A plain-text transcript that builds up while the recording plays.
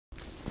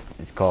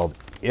It's called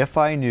If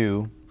I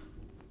Knew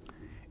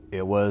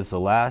It Was the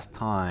Last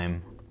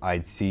Time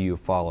I'd See You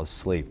Fall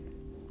Asleep,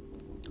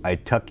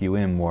 I'd tuck you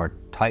in more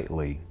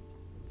tightly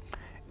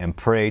and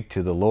pray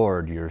to the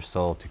Lord your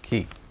soul to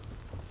keep.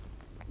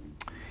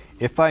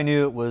 If I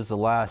knew it was the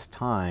last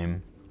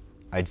time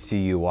I'd see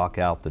you walk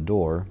out the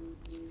door,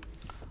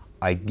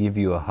 I'd give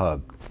you a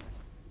hug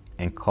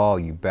and call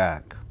you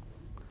back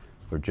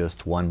for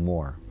just one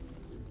more.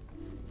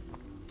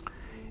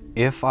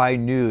 If I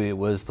knew it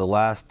was the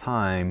last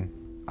time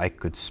I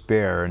could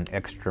spare an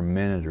extra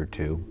minute or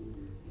two,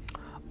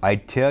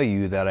 I'd tell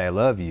you that I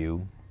love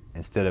you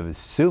instead of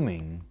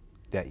assuming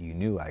that you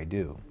knew I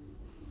do.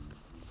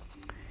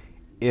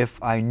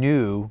 If I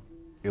knew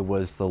it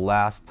was the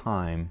last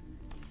time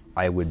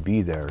I would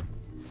be there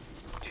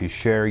to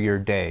share your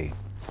day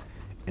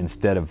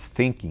instead of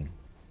thinking,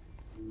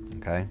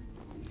 okay?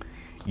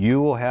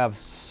 You will have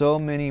so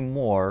many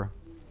more,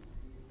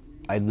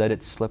 I'd let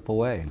it slip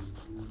away.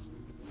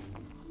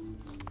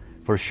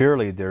 For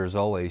surely there's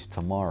always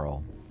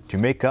tomorrow to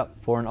make up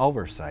for an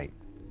oversight,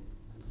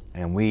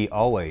 and we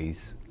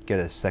always get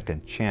a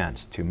second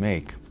chance to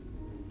make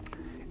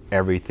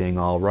everything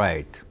all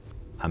right,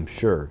 I'm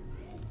sure.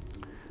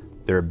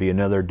 There'll be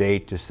another day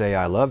to say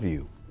I love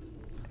you,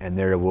 and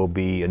there will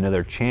be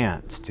another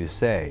chance to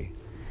say,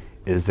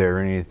 is there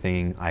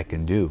anything I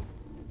can do?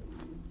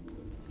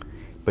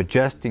 But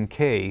just in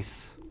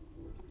case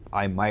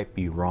I might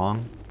be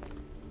wrong,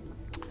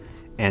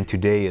 and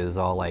today is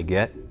all I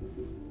get,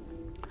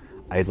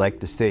 I'd like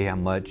to say how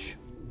much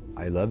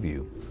I love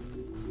you.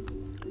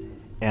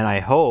 And I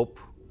hope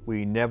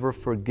we never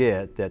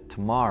forget that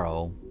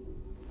tomorrow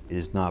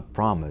is not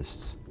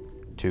promised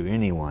to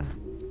anyone,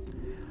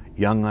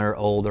 young or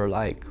old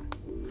alike.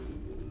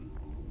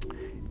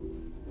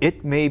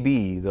 It may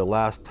be the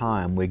last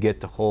time we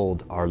get to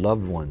hold our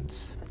loved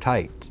ones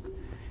tight.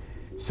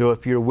 So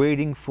if you're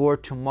waiting for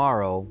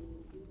tomorrow,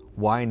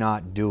 why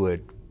not do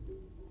it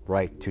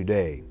right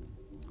today?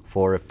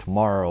 For if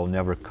tomorrow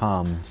never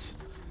comes,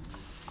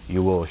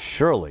 you will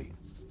surely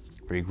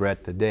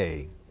regret the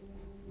day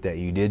that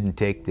you didn't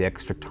take the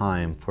extra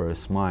time for a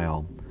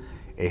smile,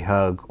 a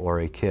hug, or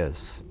a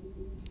kiss.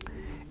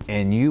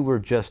 And you were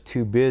just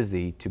too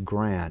busy to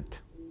grant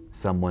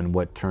someone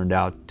what turned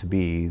out to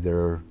be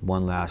their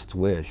one last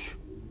wish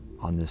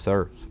on this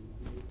earth.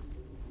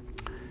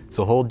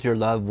 So hold your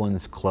loved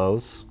ones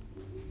close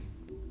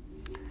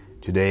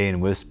today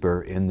and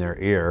whisper in their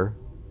ear.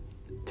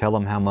 Tell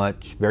them how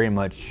much, very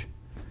much,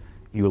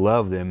 you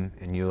love them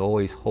and you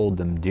always hold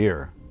them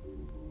dear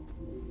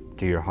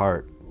to your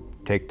heart.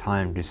 Take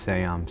time to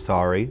say, I'm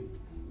sorry,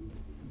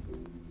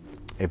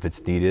 if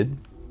it's needed.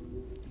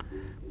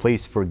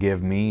 Please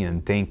forgive me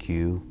and thank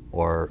you,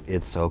 or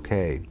it's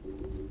okay.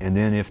 And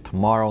then if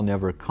tomorrow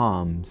never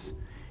comes,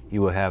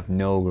 you will have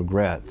no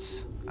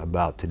regrets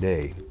about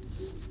today.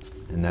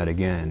 And that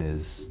again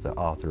is the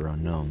author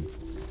unknown.